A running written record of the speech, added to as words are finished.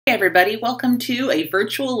Hey everybody, welcome to a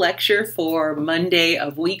virtual lecture for Monday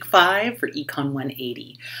of week 5 for Econ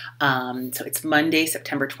 180. So it's Monday,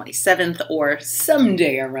 September 27th, or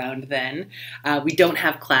someday around then. We don't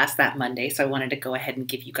have class that Monday, so I wanted to go ahead and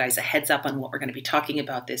give you guys a heads up on what we're going to be talking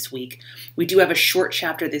about this week. We do have a short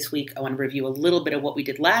chapter this week. I want to review a little bit of what we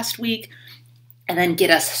did last week, and then get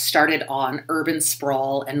us started on urban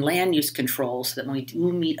sprawl and land use control so that when we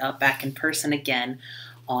do meet up back in person again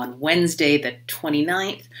on Wednesday the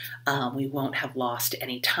 29th, we won't have lost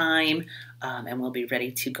any time, and we'll be ready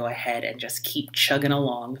to go ahead and just keep chugging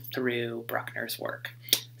along through Bruckner's work.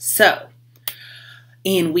 So,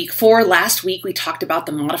 in week 4, last week, we talked about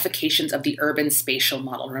the modifications of the urban spatial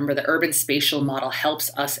model. Remember, the urban spatial model helps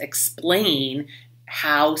us explain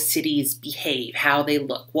how cities behave, how they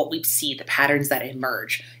look, what we see, the patterns that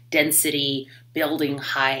emerge, density, building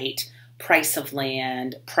height, price of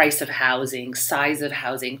land, price of housing, size of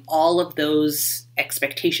housing. All of those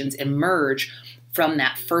expectations emerge from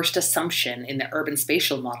that first assumption in the urban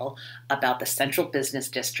spatial model about the central business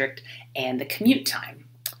district and the commute time.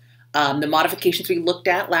 The modifications we looked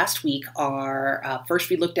at last week are,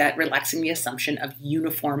 first we looked at relaxing the assumption of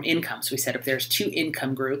uniform income. So we said if there's 2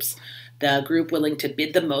 income groups, the group willing to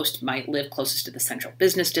bid the most might live closest to the central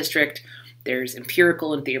business district. There's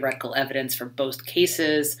empirical and theoretical evidence for both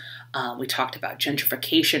cases. We talked about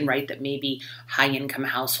gentrification, right? That maybe high-income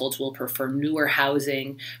households will prefer newer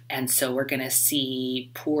housing, and so we're going to see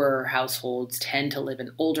poorer households tend to live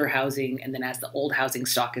in older housing, and then as the old housing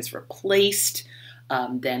stock is replaced,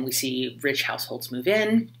 then we see rich households move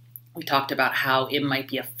in. We talked about how it might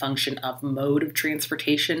be a function of mode of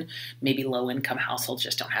transportation. Maybe low-income households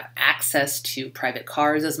just don't have access to private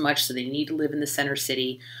cars as much, so they need to live in the center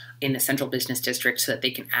city, in the central business district, so that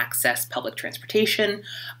they can access public transportation.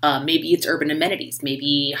 Maybe it's urban amenities.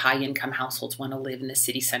 Maybe high-income households want to live in the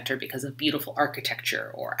city center because of beautiful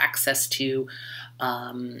architecture or access to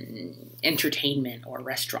entertainment or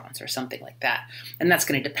restaurants or something like that. And that's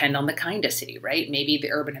going to depend on the kind of city, right? Maybe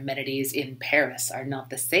the urban amenities in Paris are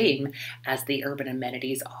not the same as the urban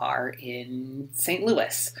amenities are in St.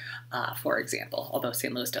 Louis, for example, although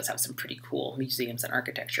St. Louis does have some pretty cool museums and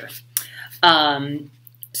architecture.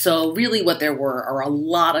 So really what there were are a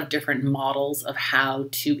lot of different models of how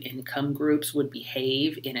 2 income groups would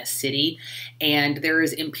behave in a city, and there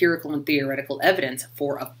is empirical and theoretical evidence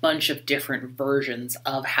for a bunch of different versions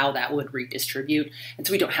of how that would redistribute, and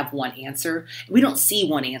so we don't have one answer. We don't see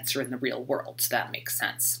one answer in the real world, so that makes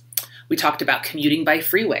sense. We talked about commuting by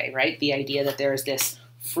freeway, right? The idea that there is this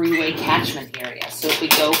freeway catchment area. So if we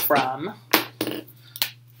go from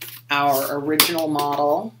our original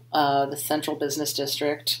model, the central business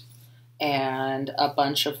district, and a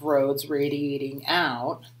bunch of roads radiating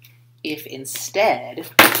out, if instead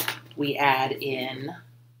we add in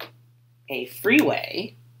a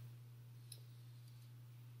freeway,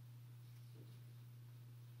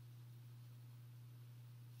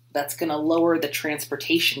 that's going to lower the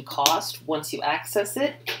transportation cost once you access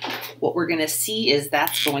it. What we're going to see is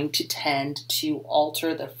that's going to tend to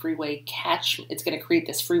alter the freeway catchment. It's going to create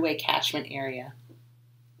this freeway catchment area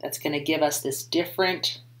that's going to give us this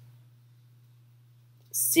different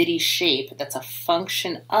city shape that's a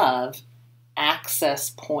function of access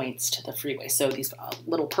points to the freeway. So these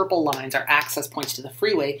little purple lines are access points to the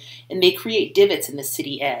freeway, and they create divots in the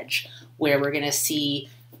city edge where we're going to see,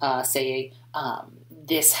 say,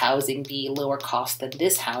 this housing be lower cost than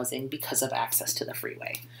this housing because of access to the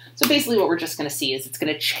freeway. So basically what we're just going to see is it's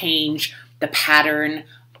going to change the pattern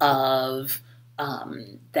of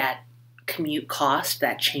that commute cost,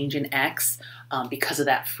 that change in X, because of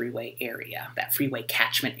that freeway area, that freeway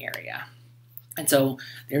catchment area. And so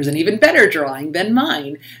there's an even better drawing than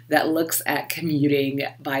mine that looks at commuting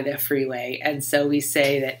by the freeway. And so we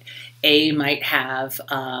say that A might have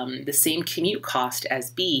the same commute cost as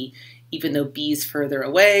B, even though B is further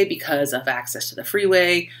away because of access to the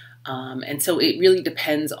freeway. And so it really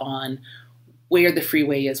depends on where the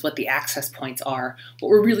freeway is, what the access points are. What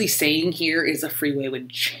we're really saying here is a freeway would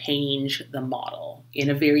change the model in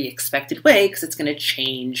a very expected way because it's going to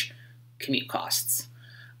change commute costs.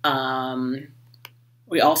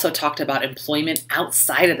 We also talked about employment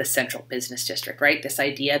outside of the central business district, right? This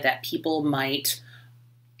idea that people might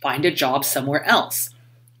find a job somewhere else.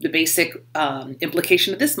 The basic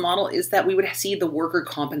implication of this model is that we would see the worker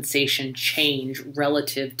compensation change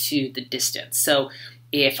relative to the distance. So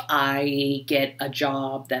if I get a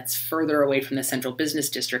job that's further away from the central business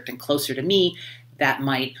district and closer to me, that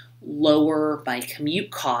might lower my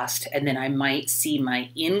commute cost, and then I might see my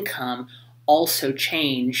income also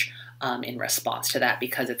change in response to that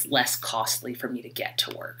because it's less costly for me to get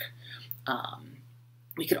to work.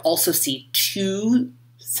 We could also see 2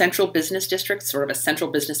 central business districts, sort of a central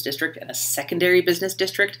business district and a secondary business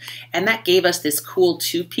district. And that gave us this cool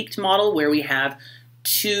two-peaked model where we have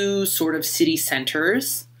two sort of city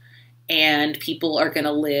centers, and people are going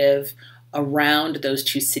to live around those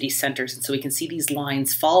two city centers. And so we can see these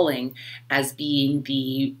lines falling as being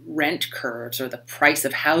the rent curves or the price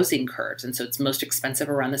of housing curves. And so it's most expensive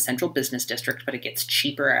around the central business district, but it gets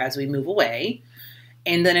cheaper as we move away.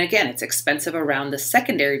 And then again, it's expensive around the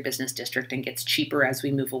secondary business district and gets cheaper as we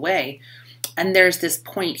move away. And there's this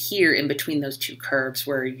point here in between those two curves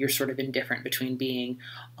where you're sort of indifferent between being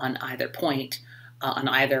on either point, on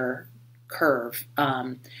either curve.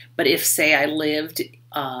 But if, say, I lived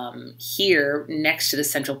here next to the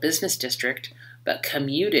central business district, but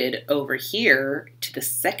commuted over here to the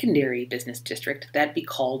secondary business district, that'd be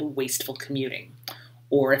called wasteful commuting.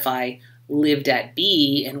 Or if I lived at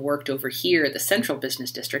B and worked over here at the central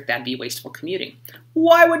business district, that'd be wasteful commuting.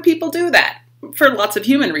 Why would people do that? For lots of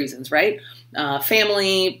human reasons, right?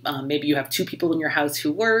 Family, maybe you have two people in your house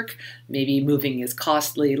who work, maybe moving is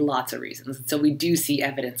costly, lots of reasons. So we do see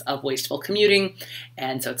evidence of wasteful commuting,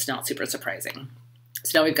 and so it's not super surprising.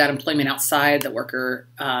 So now we've got employment outside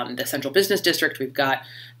the central business district. We've got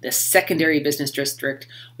the secondary business district.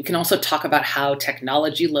 We can also talk about how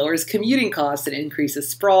technology lowers commuting costs and increases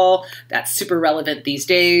sprawl. That's super relevant these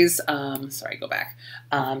days. Sorry, go back.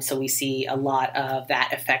 So we see a lot of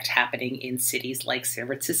that effect happening in cities like San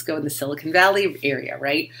Francisco and the Silicon Valley area,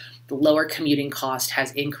 right? The lower commuting cost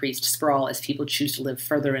has increased sprawl as people choose to live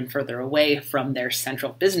further and further away from their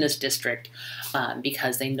central business district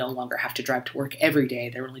because they no longer have to drive to work every day.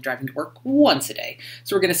 They're only driving to work once a day.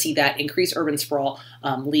 So we're going to see that increased urban sprawl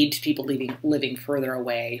lead to people living further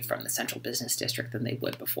away from the central business district than they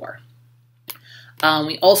would before.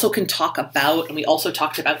 We also can talk about, and we also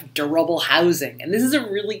talked about durable housing. And this is a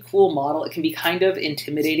really cool model. It can be kind of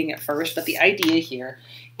intimidating at first, but the idea here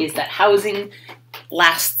is that housing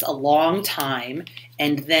lasts a long time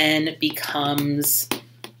and then becomes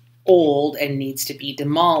old and needs to be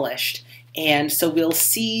demolished. And so we'll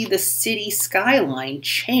see the city skyline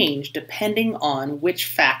change depending on which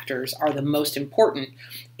factors are the most important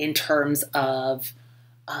in terms of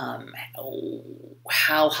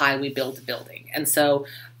how high we build a building. And so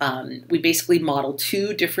we basically model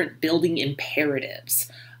two different building imperatives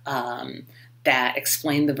that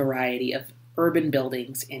explain the variety of urban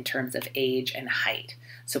buildings in terms of age and height.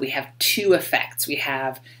 So we have two effects. We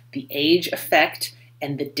have the age effect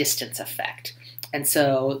and the distance effect. And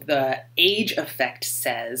so the age effect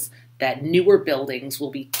says that newer buildings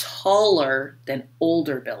will be taller than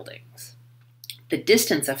older buildings. The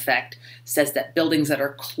distance effect says that buildings that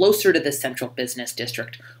are closer to the central business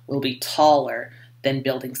district will be taller than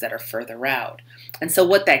buildings that are further out. And so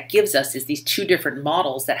what that gives us is these two different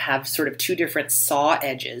models that have sort of two different saw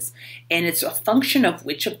edges, and it's a function of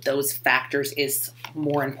which of those factors is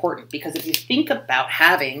more important. Because if you think about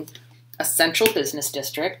having a central business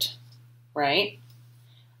district, right,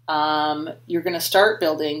 you're going to start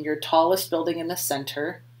building your tallest building in the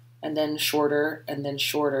center, and then shorter, and then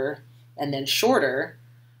shorter, and then shorter.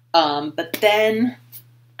 But then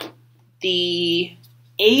the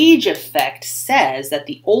age effect says that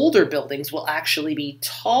the older buildings will actually be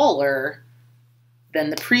taller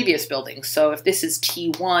than the previous buildings. So if this is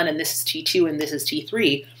T1 and this is T2 and this is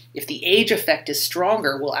T3, if the age effect is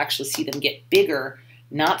stronger, we'll actually see them get bigger,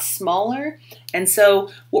 not smaller. And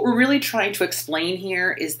so what we're really trying to explain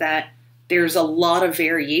here is that there's a lot of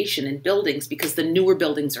variation in buildings because the newer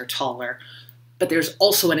buildings are taller, but there's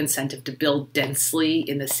also an incentive to build densely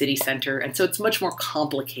in the city center. And so it's much more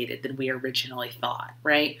complicated than we originally thought,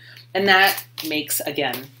 right? And that makes,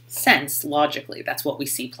 again, sense logically. That's what we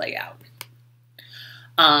see play out.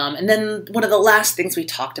 And then one of the last things we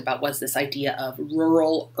talked about was this idea of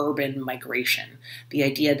rural-urban migration, the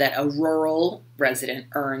idea that a rural resident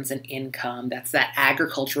earns an income, that's that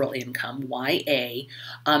agricultural income, YA,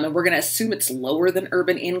 and we're going to assume it's lower than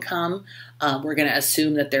urban income. We're going to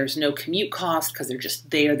assume that there's no commute cost because they're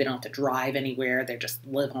just there, they don't have to drive anywhere, they just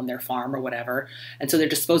live on their farm or whatever, and so their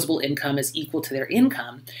disposable income is equal to their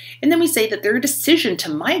income. And then we say that their decision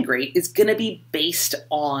to migrate is going to be based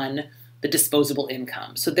on the disposable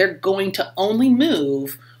income. So they're going to only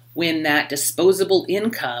move when that disposable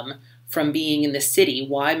income from being in the city,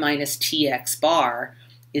 y minus tx bar,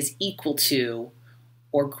 is equal to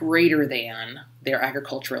or greater than their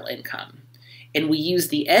agricultural income. And we use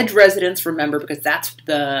the edge residents, remember, because that's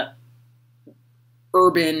the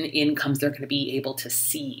urban incomes they're going to be able to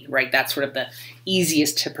see, right? That's sort of the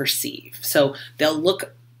easiest to perceive. So they'll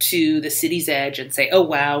look to the city's edge and say, oh,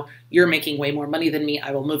 wow, you're making way more money than me. I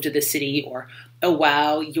will move to the city. Or oh,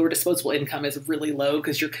 wow, your disposable income is really low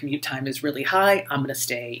because your commute time is really high. I'm going to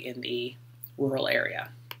stay in the rural area.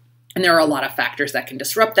 And there are a lot of factors that can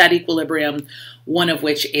disrupt that equilibrium, one of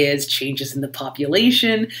which is changes in the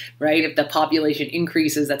population, right? If the population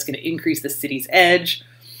increases, that's going to increase the city's edge.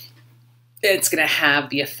 It's going to have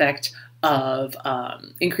the effect of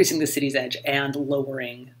increasing the city's edge and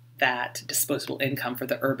lowering that disposable income for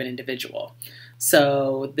the urban individual.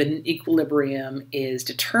 So the equilibrium is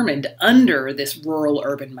determined under this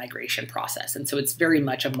rural-urban migration process. And so it's very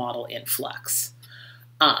much a model in flux.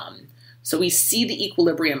 So we see the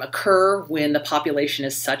equilibrium occur when the population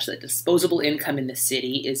is such that disposable income in the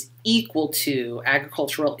city is equal to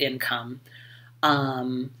agricultural income.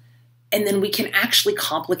 And then we can actually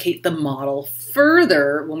complicate the model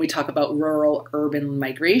further when we talk about rural-urban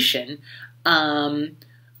migration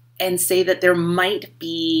and say that there might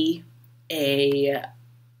be a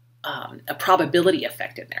probability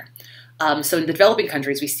effect in there. So in the developing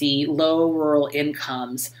countries, we see low rural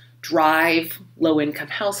incomes drive low-income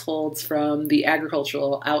households from the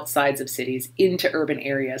agricultural outsides of cities into urban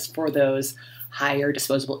areas for those higher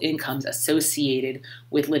disposable incomes associated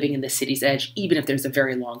with living in the city's edge, even if there's a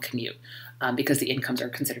very long commute, because the incomes are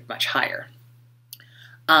considered much higher.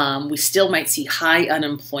 We still might see high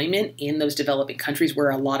unemployment in those developing countries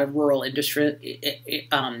where a lot of rural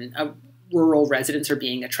rural residents are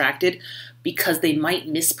being attracted, because they might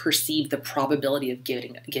misperceive the probability of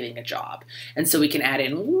getting a job. And so we can add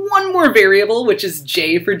in one more variable, which is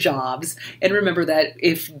J for jobs. And remember that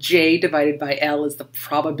if J divided by L is the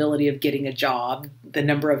probability of getting a job, the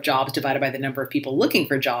number of jobs divided by the number of people looking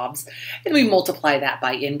for jobs, and we multiply that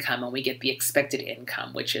by income and we get the expected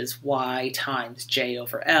income, which is Y times J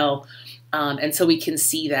over L. And so we can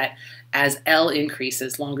see that as L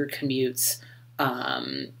increases, longer commutes,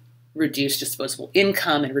 reduce disposable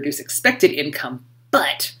income and reduce expected income,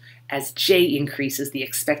 but as J increases, the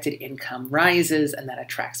expected income rises, and that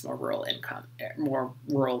attracts more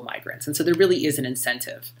rural migrants. And so there really is an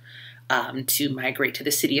incentive to migrate to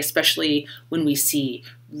the city, especially when we see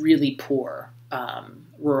really poor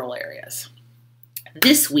rural areas.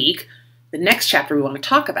 This week, the next chapter we want to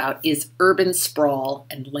talk about is urban sprawl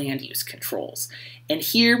and land use controls. And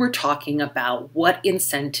here we're talking about what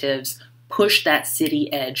incentives push that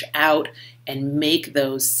city edge out and make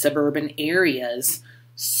those suburban areas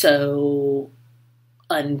so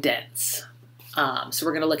undense. So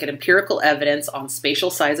we're going to look at empirical evidence on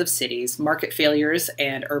spatial size of cities, market failures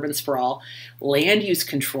and urban sprawl, land use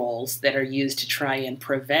controls that are used to try and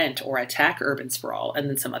prevent or attack urban sprawl, and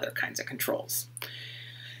then some other kinds of controls.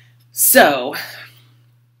 So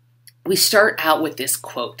we start out with this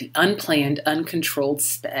quote: "The unplanned, uncontrolled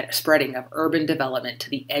spreading of urban development to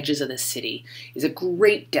the edges of the city is a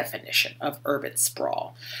great definition of urban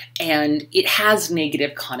sprawl." And it has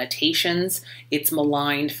negative connotations. It's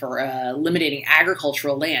maligned for eliminating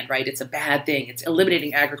agricultural land, right? It's a bad thing. It's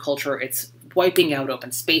eliminating agriculture. It's wiping out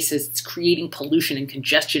open spaces. It's creating pollution and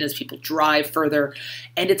congestion as people drive further,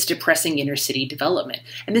 and it's depressing inner city development.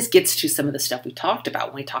 And this gets to some of the stuff we talked about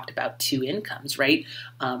when we talked about two incomes, right?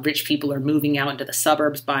 Rich people are moving out into the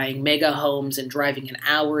suburbs, buying mega homes and driving an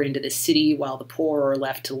hour into the city, while the poor are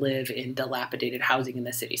left to live in dilapidated housing in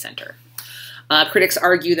the city center. Critics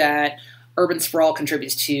argue that urban sprawl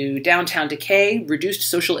contributes to downtown decay, reduced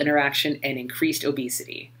social interaction, and increased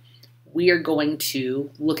obesity. We are going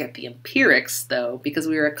to look at the empirics, though, because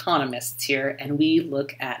we are economists here, and we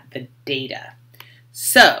look at the data.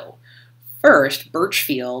 So, first,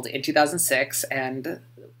 Birchfield in 2006 and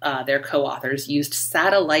their co-authors used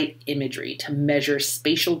satellite imagery to measure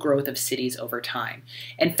spatial growth of cities over time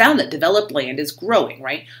and found that developed land is growing,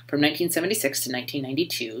 right? From 1976 to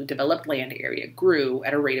 1992, developed land area grew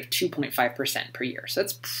at a rate of 2.5% per year. So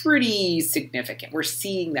that's pretty significant. We're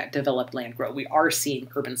seeing that developed land grow. We are seeing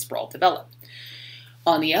urban sprawl develop.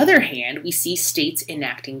 On the other hand, we see states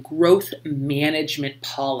enacting growth management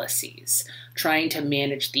policies, trying to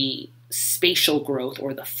manage the spatial growth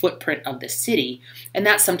or the footprint of the city, and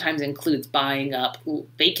that sometimes includes buying up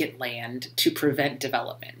vacant land to prevent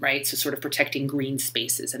development, right? So sort of protecting green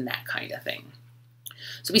spaces and that kind of thing.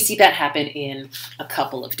 So we see that happen in a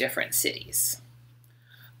couple of different cities.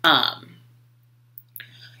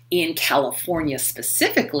 In California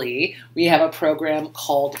specifically, we have a program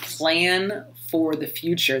called Plan for the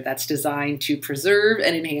Future that's designed to preserve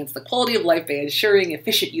and enhance the quality of life by ensuring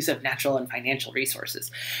efficient use of natural and financial resources.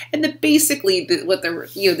 And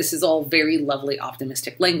this is all very lovely,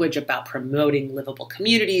 optimistic language about promoting livable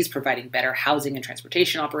communities, providing better housing and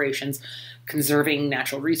transportation operations, conserving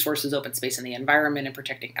natural resources, open space in the environment, and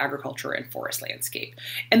protecting agriculture and forest landscape.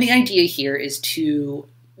 And the idea here is to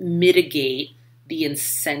mitigate the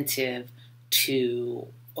incentive to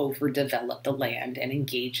overdevelop the land and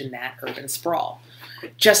engage in that urban sprawl.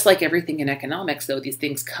 Just like everything in economics, though, these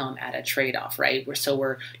things come at a trade-off, right? So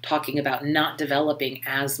we're talking about not developing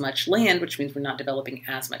as much land, which means we're not developing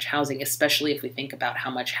as much housing, especially if we think about how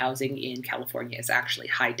much housing in California is actually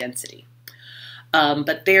high density.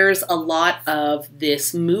 But there's a lot of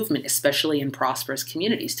this movement, especially in prosperous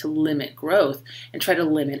communities, to limit growth and try to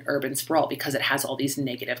limit urban sprawl because it has all these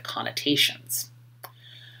negative connotations.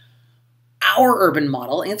 Our urban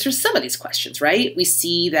model answers some of these questions, right? We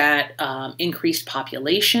see that increased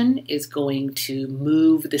population is going to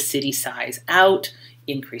move the city size out,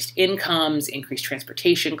 increased incomes, increased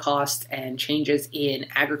transportation costs, and changes in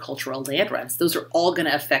agricultural land rents. Those are all going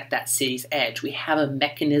to affect that city's edge. We have a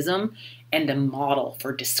mechanism and a model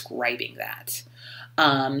for describing that.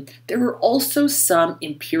 There are also some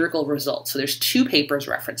empirical results. So there's two papers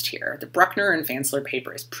referenced here. The Bruckner and Fansler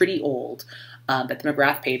paper is pretty old, but the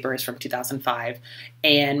McGrath paper is from 2005.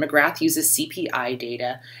 And McGrath uses CPI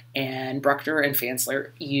data, and Bruckner and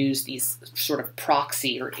Fansler use these sort of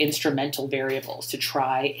proxy or instrumental variables to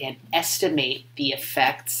try and estimate the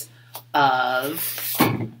effects of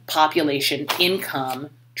population, income,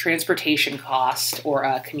 transportation cost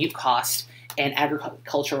or commute cost, and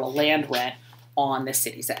agricultural land rent on the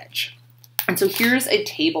city's edge. And so here's a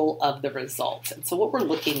table of the results. And so what we're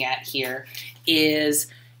looking at here is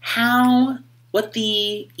what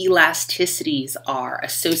the elasticities are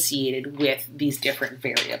associated with these different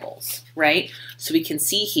variables, right? So we can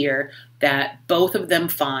see here that both of them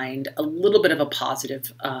find a little bit of a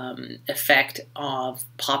positive effect of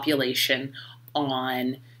population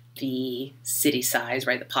on the city size,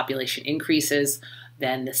 right? The population increases,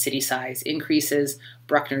 then the city size increases.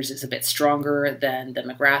 Bruckner's is a bit stronger than the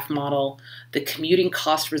McGrath model. The commuting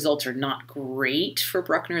cost results are not great for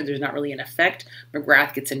Bruckner. There's not really an effect.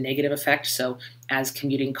 McGrath gets a negative effect. So as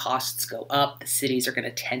commuting costs go up, the cities are going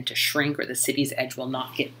to tend to shrink, or the city's edge will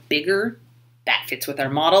not get bigger. That fits with our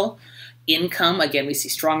model. Income, again, we see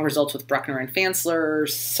strong results with Bruckner and Fansler,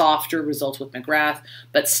 softer results with McGrath,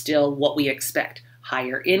 but still what we expect.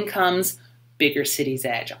 Higher incomes, bigger city's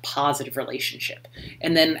edge, a positive relationship.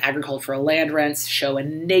 And then agricultural land rents show a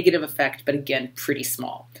negative effect, but again, pretty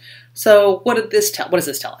small. So what does this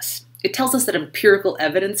tell us? It tells us that empirical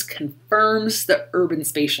evidence confirms the urban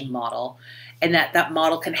spatial model, and that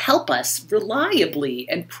model can help us reliably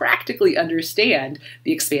and practically understand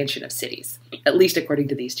the expansion of cities, at least according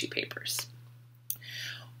to these two papers.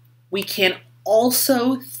 We can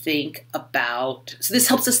also think about, so this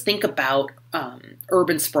helps us think about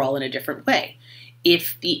urban sprawl in a different way.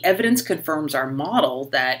 If the evidence confirms our model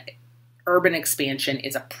that urban expansion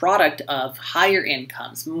is a product of higher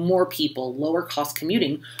incomes, more people, lower cost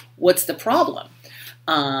commuting, what's the problem?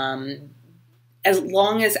 As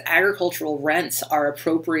long as agricultural rents are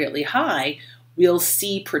appropriately high, we'll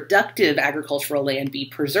see productive agricultural land be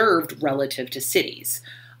preserved relative to cities.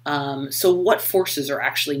 So what forces are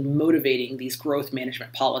actually motivating these growth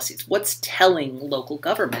management policies? What's telling local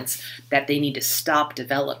governments that they need to stop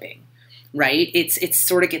developing, right? It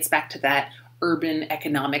sort of gets back to that urban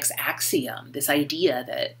economics axiom, this idea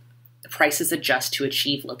that the prices adjust to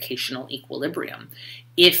achieve locational equilibrium.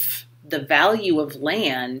 If the value of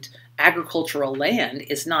land, agricultural land,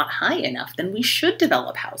 is not high enough, then we should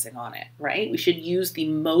develop housing on it, right? We should use the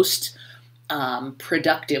most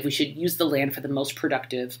productive, we should use the land for the most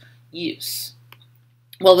productive use.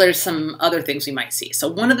 Well, there's some other things we might see. So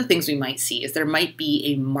one of the things we might see is there might be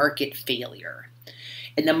a market failure.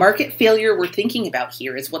 And the market failure we're thinking about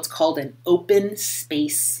here is what's called an open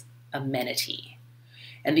space amenity.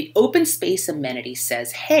 And the open space amenity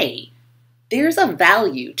says, hey, there's a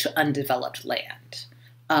value to undeveloped land,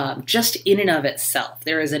 just in and of itself.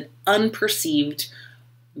 There is an unperceived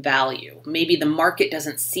value. Maybe the market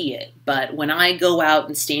doesn't see it, but when I go out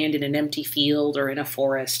and stand in an empty field or in a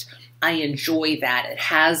forest, I enjoy that. It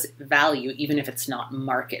has value, even if it's not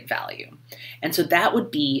market value. And so that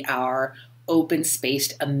would be our open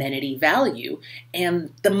spaced amenity value.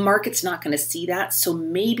 And the market's not going to see that. So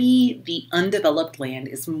maybe the undeveloped land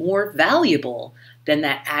is more valuable than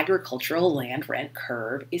that agricultural land rent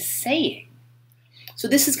curve is saying. So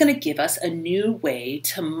this is going to give us a new way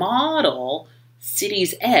to model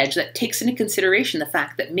city's edge that takes into consideration the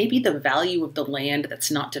fact that maybe the value of the land that's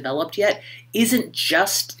not developed yet isn't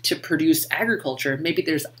just to produce agriculture. Maybe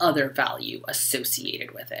there's other value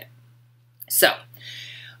associated with it. So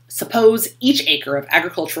suppose each acre of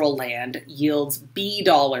agricultural land yields B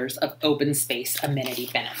dollars of open space amenity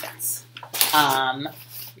benefits.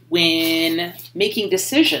 When making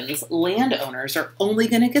decisions, landowners are only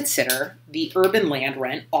going to consider the urban land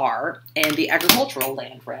rent R and the agricultural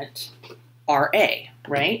land rent RA,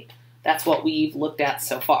 right? That's what we've looked at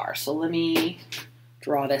so far. So let me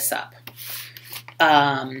draw this up.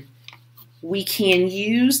 We can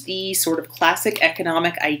use the sort of classic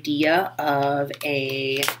economic idea of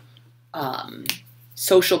a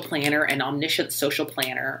social planner, an omniscient social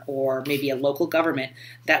planner, or maybe a local government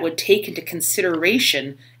that would take into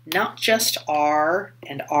consideration not just R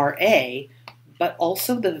and RA, but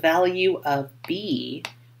also the value of B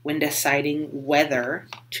when deciding whether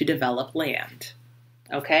to develop land.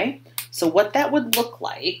 Okay? So what that would look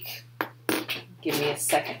like, give me a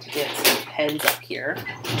second to get some pens up here.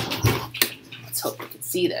 Let's hope you can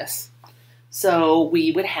see this. So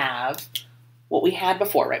we would have what we had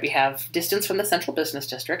before, right? We have distance from the central business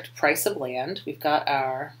district, price of land. We've got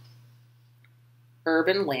our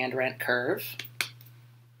urban land rent curve.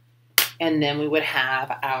 And then we would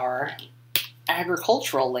have our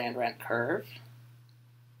agricultural land rent curve.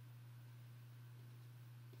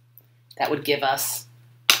 That would give us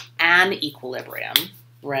an equilibrium,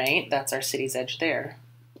 right? That's our city's edge there.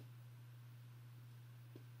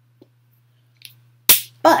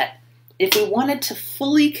 But if we wanted to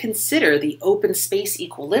fully consider the open space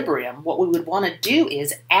equilibrium, what we would want to do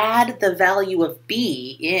is add the value of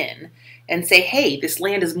B in and say, hey, this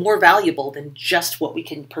land is more valuable than just what we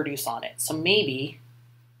can produce on it. So maybe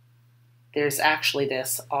there's actually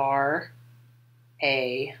this RA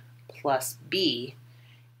plus B,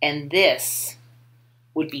 and this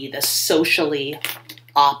would be the socially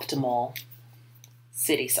optimal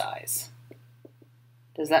city size.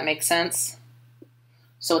 Does that make sense?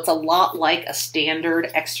 So it's a lot like a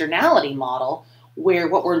standard externality model where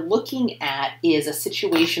what we're looking at is a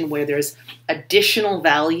situation where there's additional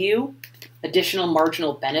value, additional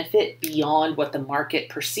marginal benefit beyond what the market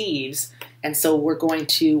perceives, and so we're going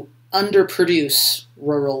to underproduce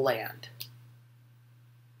rural land.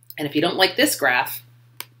 And if you don't like this graph,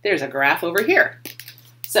 there's a graph over here.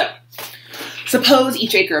 So suppose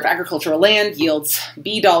each acre of agricultural land yields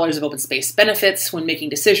B dollars of open space benefits. When making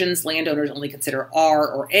decisions, landowners only consider R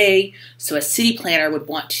or A. So a city planner would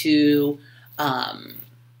want to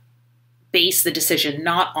base the decision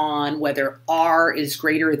not on whether R is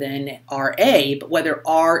greater than RA, but whether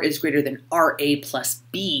R is greater than RA plus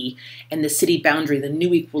B, and the city boundary, the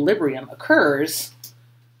new equilibrium, occurs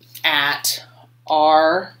at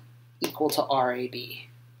R equal to RAB,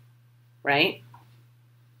 right?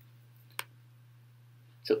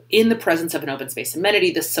 So in the presence of an open space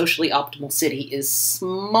amenity, the socially optimal city is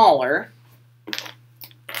smaller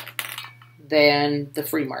than the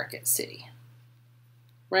free market city,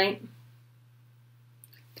 right?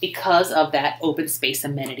 Because of that open space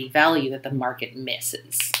amenity value that the market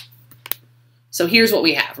misses. So here's what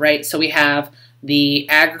we have, right? So we have the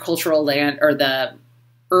agricultural land, or the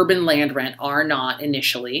urban land rent R naught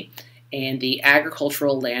initially, and the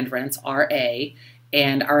agricultural land rents RA,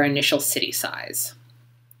 and our initial city size.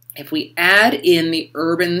 If we add in the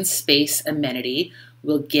urban space amenity,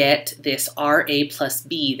 we'll get this RA plus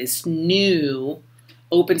B, this new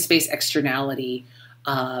open space externality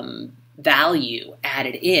value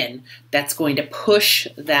added in that's going to push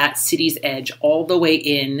that city's edge all the way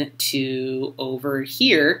in to over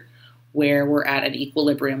here where we're at an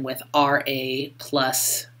equilibrium with RA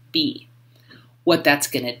plus B. What that's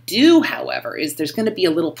going to do, however, is there's going to be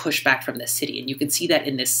a little pushback from the city, and you can see that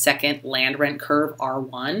in this second land rent curve,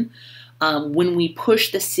 R1. When we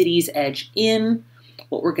push the city's edge in,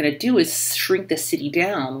 what we're going to do is shrink the city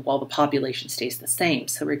down while the population stays the same.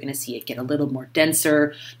 So we're going to see it get a little more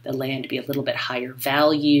denser, the land be a little bit higher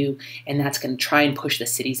value, and that's going to try and push the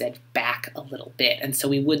city's edge back a little bit. And so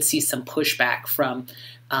we would see some pushback from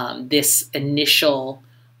this initial,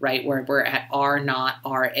 right, where we're at R naught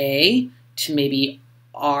RA, to maybe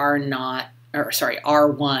R1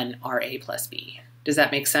 RA plus B. Does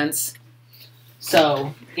that make sense?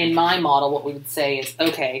 So in my model, what we would say is,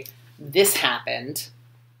 okay, this happened,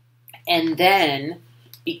 and then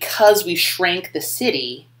because we shrank the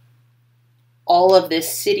city, all of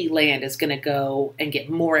this city land is going to go and get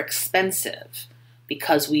more expensive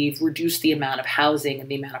because we've reduced the amount of housing and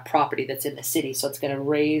the amount of property that's in the city. So it's going to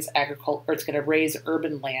raise it's going to raise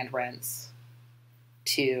urban land rents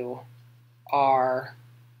to R1,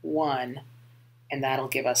 and that'll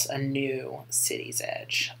give us a new city's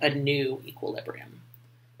edge, a new equilibrium.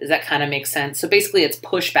 Does that kind of make sense? So basically it's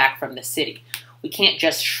pushback from the city. We can't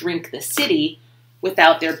just shrink the city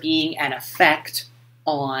without there being an effect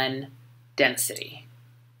on density.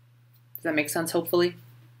 Does that make sense, hopefully?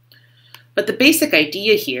 But the basic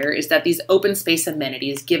idea here is that these open space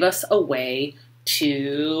amenities give us a way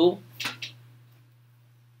to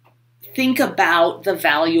think about the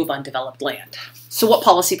value of undeveloped land. So what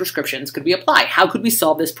policy prescriptions could we apply? How could we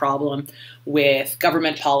solve this problem with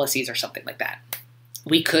government policies or something like that?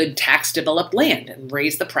 We could tax developed land and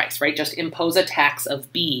raise the price, right? Just impose a tax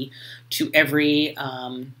of B to every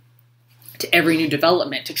new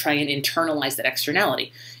development to try and internalize that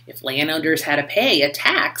externality. If landowners had to pay a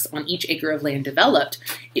tax on each acre of land developed,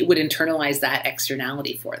 it would internalize that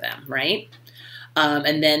externality for them, right?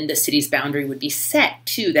 And then the city's boundary would be set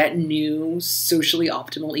to that new socially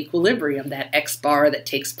optimal equilibrium, that X bar that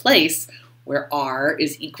takes place where R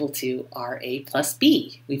is equal to RA plus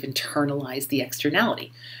B. We've internalized the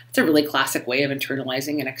externality. It's a really classic way of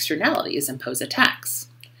internalizing an externality is impose a tax.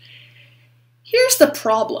 Here's the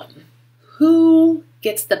problem. Who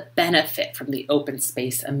gets the benefit from the open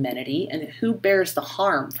space amenity and who bears the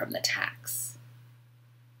harm from the tax?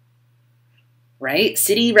 Right?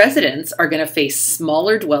 City residents are going to face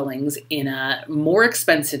smaller dwellings in a more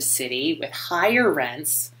expensive city with higher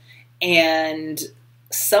rents, and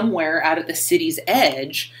somewhere out at the city's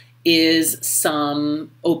edge is some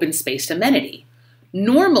open space amenity.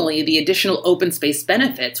 Normally, the additional open space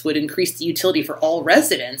benefits would increase the utility for all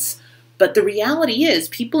residents, but the reality is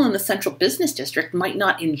people in the central business district might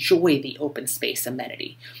not enjoy the open space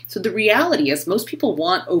amenity. So the reality is most people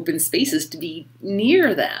want open spaces to be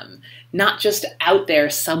near them, not just out there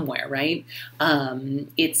somewhere, right?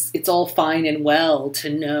 It's all fine and well to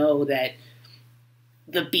know that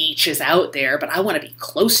the beach is out there, but I want to be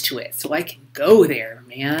close to it so I can go there,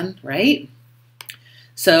 man, right?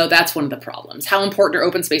 So that's one of the problems. How important are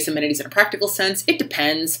open space amenities in a practical sense? It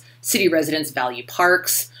depends. City residents value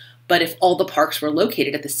parks, but if all the parks were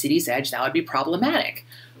located at the city's edge, that would be problematic.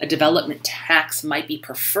 A development tax might be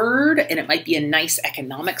preferred, and it might be a nice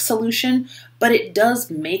economic solution, but it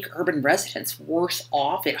does make urban residents worse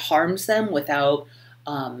off. It harms them without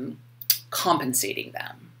compensating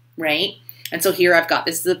them, right? And so here I've got,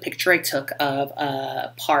 this is a picture I took of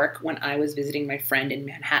a park when I was visiting my friend in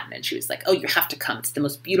Manhattan, and she was like, oh, you have to come. It's the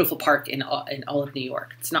most beautiful park in all of New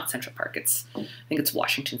York. It's not Central Park. I think it's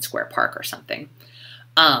Washington Square Park or something.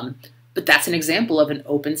 But that's an example of an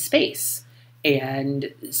open space.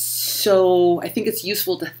 And so I think it's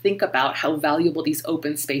useful to think about how valuable these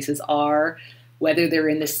open spaces are, whether they're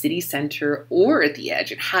in the city center or at the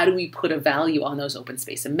edge, and how do we put a value on those open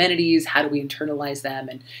space amenities? How do we internalize them,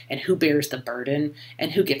 and who bears the burden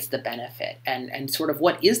and who gets the benefit, and sort of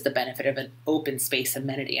what is the benefit of an open space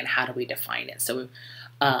amenity and how do we define it? So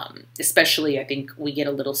especially I think we get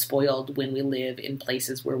a little spoiled when we live in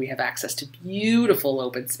places where we have access to beautiful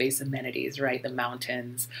open space amenities, right? The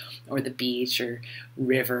mountains or the beach or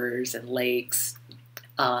rivers and lakes.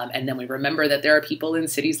 And then we remember that there are people in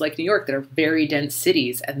cities like New York that are very dense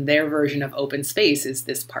cities, and their version of open space is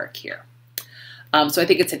this park here. So I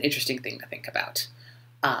think it's an interesting thing to think about.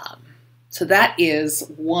 So that is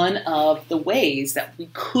one of the ways that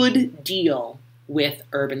we could deal with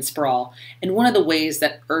urban sprawl, and one of the ways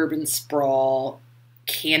that urban sprawl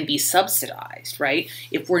can be subsidized, right?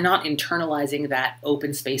 If we're not internalizing that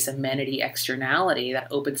open space amenity externality, that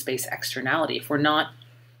open space externality, if we're not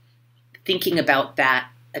thinking about that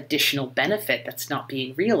additional benefit that's not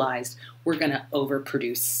being realized, we're going to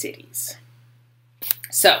overproduce cities.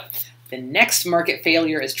 So the next market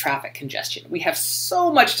failure is traffic congestion. We have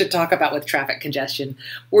so much to talk about with traffic congestion.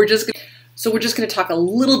 We're just going to talk a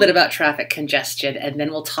little bit about traffic congestion, and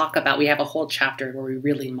then we'll talk about, we have a whole chapter where we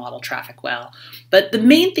really model traffic well. But the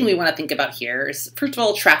main thing we want to think about here is, first of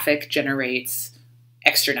all, traffic generates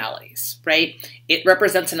externalities, right? It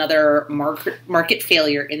represents another market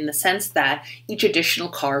failure in the sense that each additional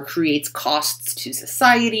car creates costs to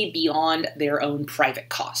society beyond their own private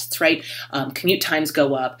costs, right? Commute times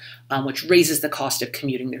go up, which raises the cost of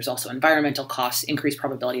commuting. There's also environmental costs, increased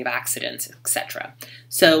probability of accidents, etc.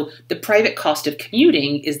 So the private cost of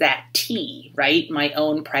commuting is that T, right? My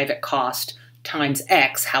own private cost times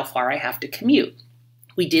X, how far I have to commute.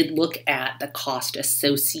 We did look at the cost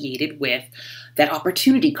associated with that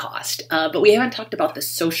opportunity cost, but we haven't talked about the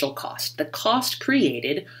social cost, the cost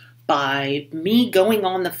created by me going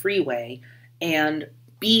on the freeway and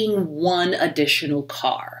being one additional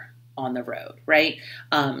car on the road, right?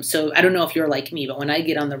 So I don't know if you're like me, but when I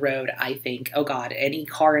get on the road, I think, oh God, any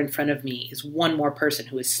car in front of me is one more person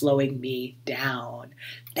who is slowing me down.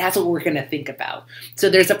 That's what we're going to think about. So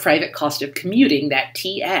there's a private cost of commuting, that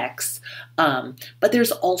TX, but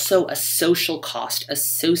there's also a social cost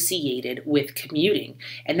associated with commuting,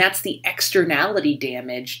 and that's the externality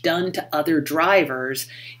damage done to other drivers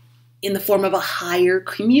in the form of a higher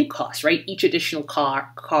commute cost, right? Each additional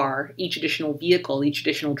car, each additional vehicle, each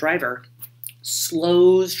additional driver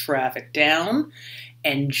slows traffic down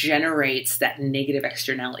and generates that negative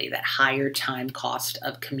externality, that higher time cost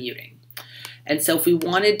of commuting. And so if we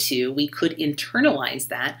wanted to, we could internalize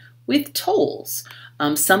that with tolls,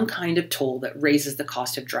 some kind of toll that raises the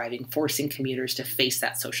cost of driving, forcing commuters to face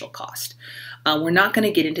that social cost. We're not going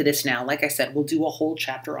to get into this now. Like I said, we'll do a whole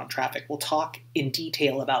chapter on traffic. We'll talk in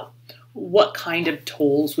detail about what kind of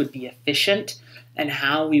tolls would be efficient and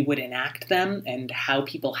how we would enact them and how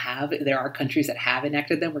people have. There are countries that have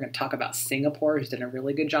enacted them. We're going to talk about Singapore, who's done a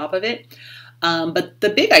really good job of it. But the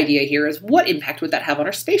big idea here is, what impact would that have on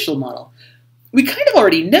our spatial model? We kind of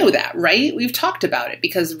already know that, right? We've talked about it,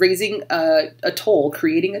 because raising a toll,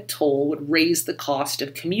 creating a toll, would raise the cost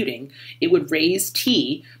of commuting. It would raise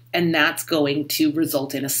T, and that's going to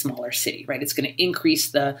result in a smaller city, right? It's going to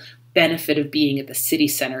increase the benefit of being at the city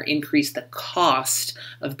center, increase the cost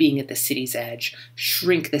of being at the city's edge,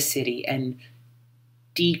 shrink the city, and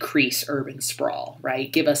decrease urban sprawl,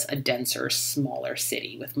 right? Give us a denser, smaller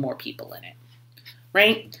city with more people in it,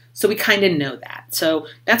 right? So we kind of know that. So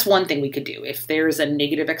that's one thing we could do. If there's a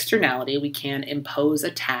negative externality, we can impose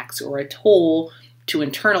a tax or a toll to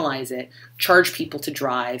internalize it, charge people to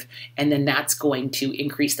drive, and then that's going to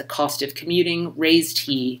increase the cost of commuting, raise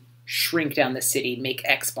T, shrink down the city, make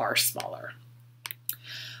X bar smaller.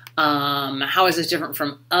 How is this different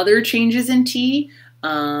from other changes in T?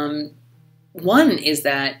 One is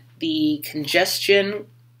that the congestion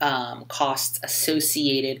costs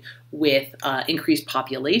associated with increased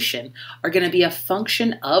population are going to be a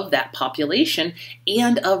function of that population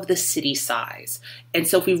and of the city size. And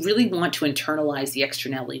so if we really want to internalize the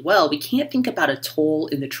externality well, we can't think about a toll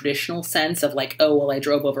in the traditional sense of like, oh, well, I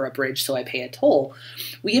drove over a bridge, so I pay a toll.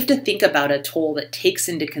 We have to think about a toll that takes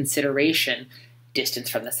into consideration distance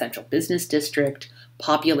from the central business district,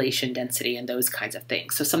 population density, and those kinds of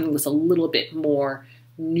things. So something that's a little bit more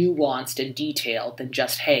nuanced and detailed than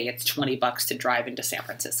just, hey, it's $20 to drive into San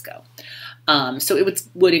Francisco. So it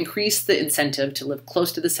would increase the incentive to live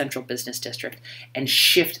close to the central business district and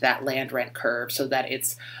shift that land rent curve so that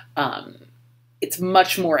it's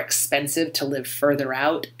much more expensive to live further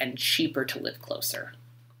out and cheaper to live closer.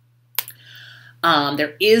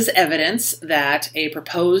 There is evidence that a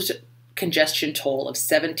proposed congestion toll of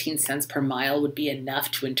 17 cents per mile would be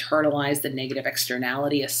enough to internalize the negative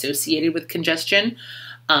externality associated with congestion.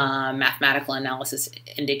 Mathematical analysis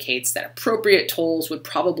indicates that appropriate tolls would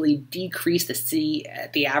probably decrease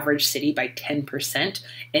the average city by 10%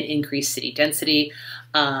 and increase city density.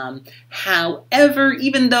 However,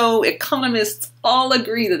 even though economists all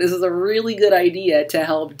agree that this is a really good idea to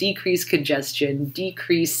help decrease congestion,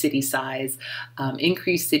 decrease city size,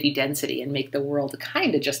 increase city density, and make the world a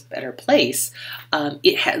kind of just better place,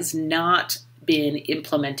 it has not been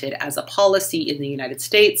implemented as a policy in the United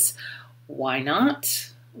States. Why not?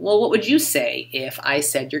 Well, what would you say if I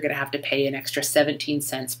said you're going to have to pay an extra 17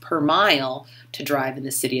 cents per mile to drive in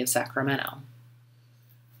the city of Sacramento?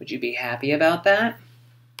 Would you be happy about that?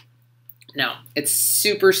 No, it's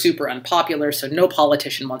super, super unpopular, so no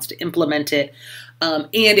politician wants to implement it, and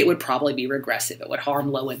it would probably be regressive. It would harm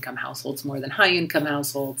low-income households more than high-income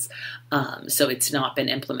households, so it's not been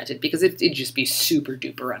implemented because it'd just be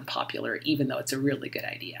super-duper unpopular, even though it's a really good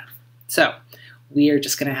idea. So we are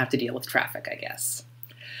just going to have to deal with traffic, I guess.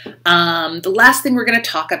 The last thing we're going to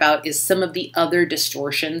talk about is some of the other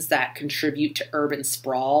distortions that contribute to urban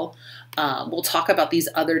sprawl. We'll talk about these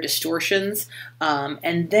other distortions,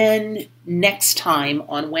 and then next time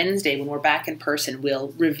on Wednesday when we're back in person, we'll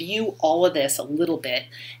review all of this a little bit,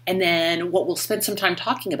 and then what we'll spend some time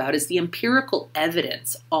talking about is the empirical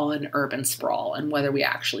evidence on urban sprawl and whether we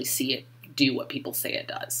actually see it do what people say it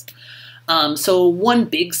does. So one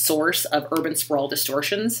big source of urban sprawl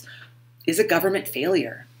distortions is a government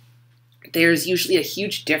failure. There's usually a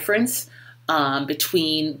huge difference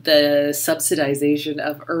between the subsidization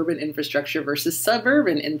of urban infrastructure versus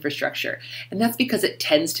suburban infrastructure. And that's because it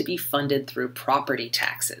tends to be funded through property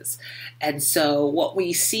taxes. And so what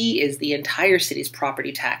we see is the entire city's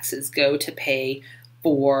property taxes go to pay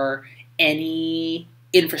for any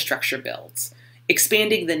infrastructure builds.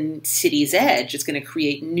 Expanding the city's edge is going to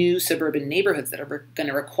create new suburban neighborhoods that are going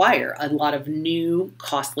to require a lot of new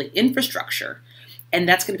costly infrastructure. And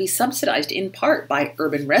that's going to be subsidized in part by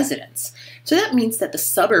urban residents. So that means that the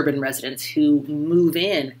suburban residents who move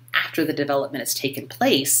in after the development has taken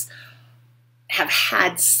place have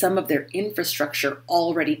had some of their infrastructure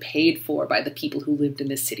already paid for by the people who lived in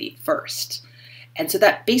the city first. And so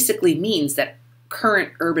that basically means that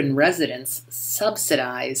current urban residents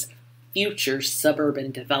subsidize future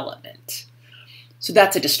suburban development. So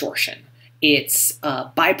that's a distortion. It's a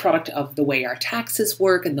byproduct of the way our taxes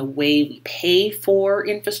work and the way we pay for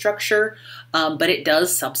infrastructure, but it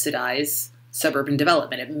does subsidize suburban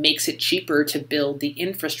development. It makes it cheaper to build the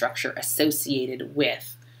infrastructure associated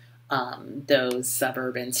with those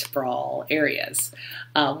suburban sprawl areas.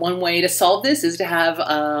 One way to solve this is to have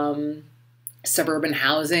suburban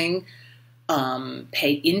housing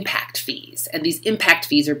pay impact fees. And these impact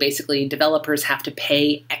fees are basically developers have to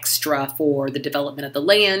pay extra for the development of the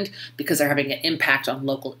land because they're having an impact on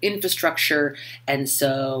local infrastructure. And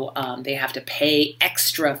so they have to pay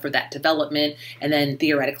extra for that development. And then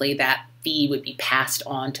theoretically that fee would be passed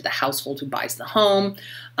on to the household who buys the home,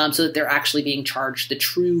 so that they're actually being charged the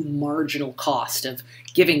true marginal cost of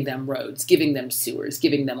giving them roads, giving them sewers,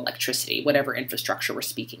 giving them electricity, whatever infrastructure we're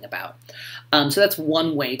speaking about. So that's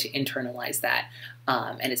one way to internalize that,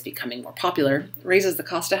 and it's becoming more popular. It raises the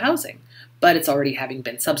cost of housing, but it's already having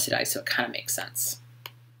been subsidized, so it kind of makes sense.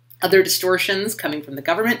 Other distortions coming from the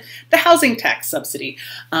government, the housing tax subsidy.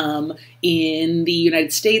 In the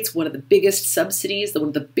United States, one of the biggest subsidies, one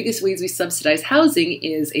of the biggest ways we subsidize housing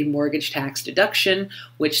is a mortgage tax deduction,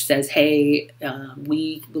 which says, hey,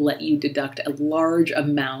 we will let you deduct a large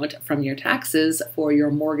amount from your taxes for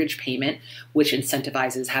your mortgage payment, which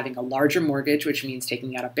incentivizes having a larger mortgage, which means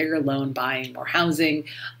taking out a bigger loan, buying more housing.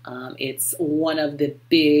 It's one of the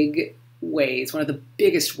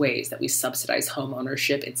biggest ways that we subsidize home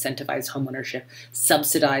ownership, incentivize home ownership,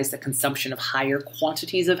 subsidize the consumption of higher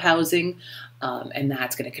quantities of housing, and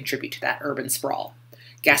that's going to contribute to that urban sprawl.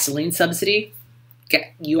 Gasoline subsidy.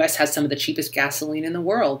 U.S. has some of the cheapest gasoline in the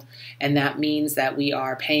world, and that means that we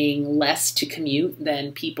are paying less to commute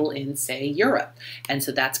than people in, say, Europe. And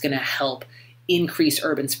so that's going to help increase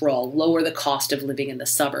urban sprawl, lower the cost of living in the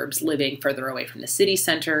suburbs, living further away from the city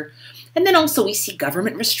center. And then also we see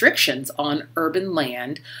government restrictions on urban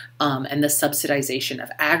land and the subsidization of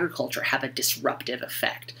agriculture have a disruptive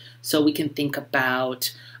effect. So we can think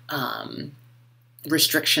about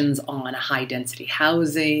restrictions on high density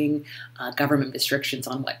housing, government restrictions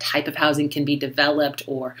on what type of housing can be developed,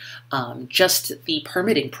 or just the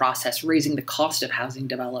permitting process, raising the cost of housing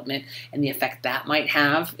development, and the effect that might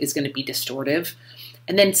have is going to be distortive.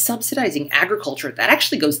 And then subsidizing agriculture, that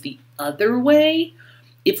actually goes the other way.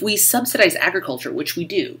 If we subsidize agriculture, which we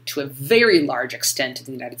do to a very large extent in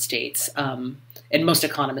the United States, and most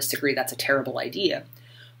economists agree that's a terrible idea,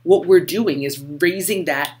 what we're doing is raising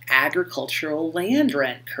that agricultural land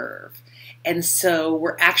rent curve. And so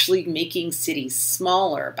we're actually making cities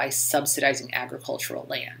smaller by subsidizing agricultural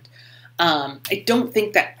land. I don't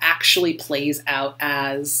think that actually plays out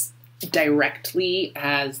as directly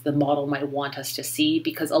as the model might want us to see,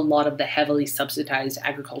 because a lot of the heavily subsidized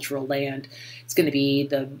agricultural land is going to be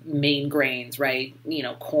the main grains, right? You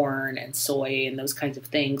know, corn and soy and those kinds of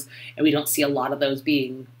things. And we don't see a lot of those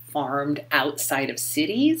being farmed outside of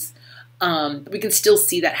cities. We can still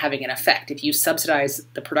see that having an effect. If you subsidize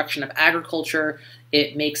the production of agriculture,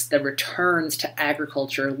 it makes the returns to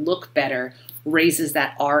agriculture look better, raises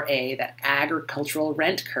that RA, that agricultural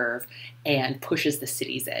rent curve, and pushes the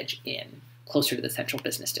city's edge in closer to the central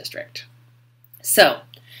business district. So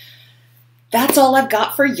that's all I've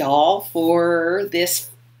got for y'all for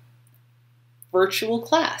this virtual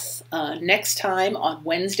class. Next time on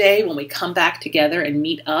Wednesday, when we come back together and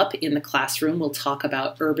meet up in the classroom, we'll talk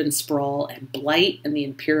about urban sprawl and blight and the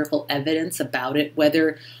empirical evidence about it,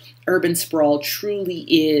 whether urban sprawl truly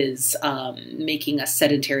is making us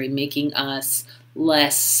sedentary, making us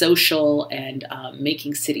less social, and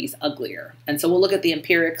making cities uglier. And so we'll look at the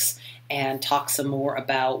empirics and talk some more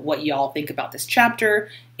about what y'all think about this chapter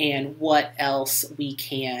and what else we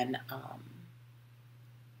can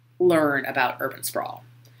learn about urban sprawl.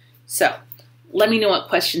 So let me know what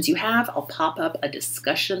questions you have. I'll pop up a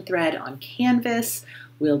discussion thread on Canvas.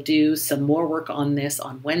 We'll do some more work on this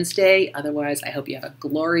on Wednesday. Otherwise, I hope you have a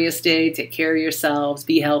glorious day. Take care of yourselves.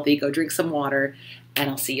 Be healthy. Go drink some water. And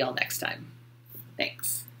I'll see y'all next time.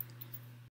 Thanks.